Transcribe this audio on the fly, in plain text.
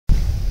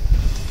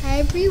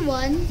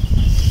everyone,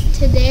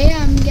 today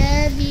I'm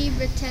gonna be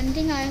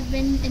pretending I've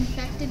been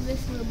infected with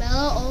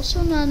rubella,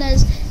 also known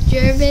as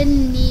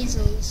German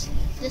measles.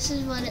 This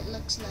is what it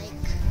looks like.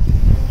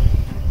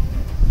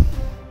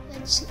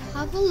 Let's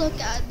have a look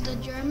at the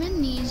German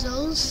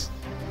measles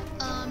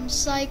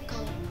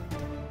cycle.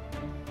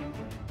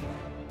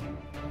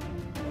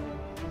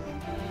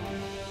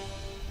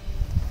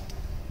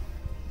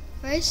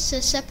 First,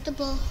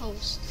 susceptible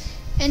host.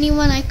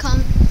 Anyone I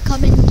come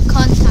in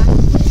contact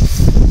with.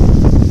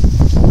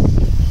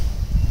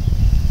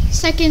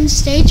 Second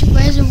stage,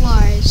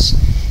 reservoirs.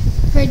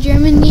 For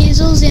German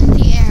measles in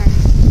the air.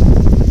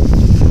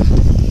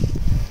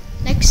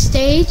 Next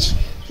stage,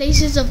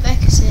 places of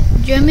exit.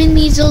 German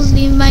measles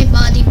leave my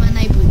body when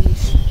I breathe.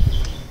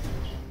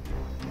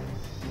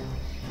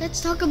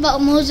 Let's talk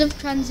about modes of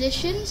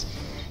transitions.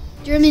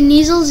 German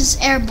measles is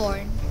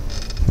airborne.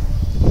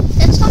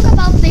 Let's talk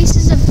about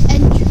places of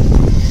entry.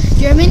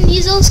 German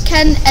measles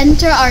can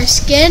enter our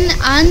skin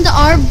and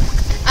our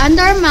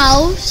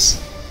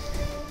mouths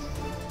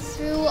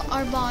through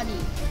our body.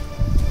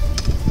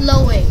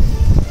 Flowing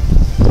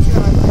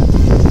through our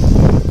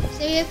body.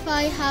 Say if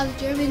I have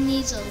German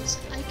measles,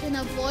 I can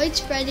avoid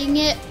spreading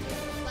it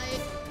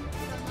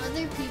from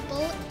other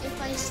people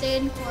if I stay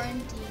in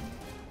quarantine.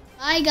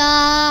 Bye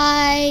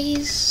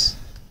guys!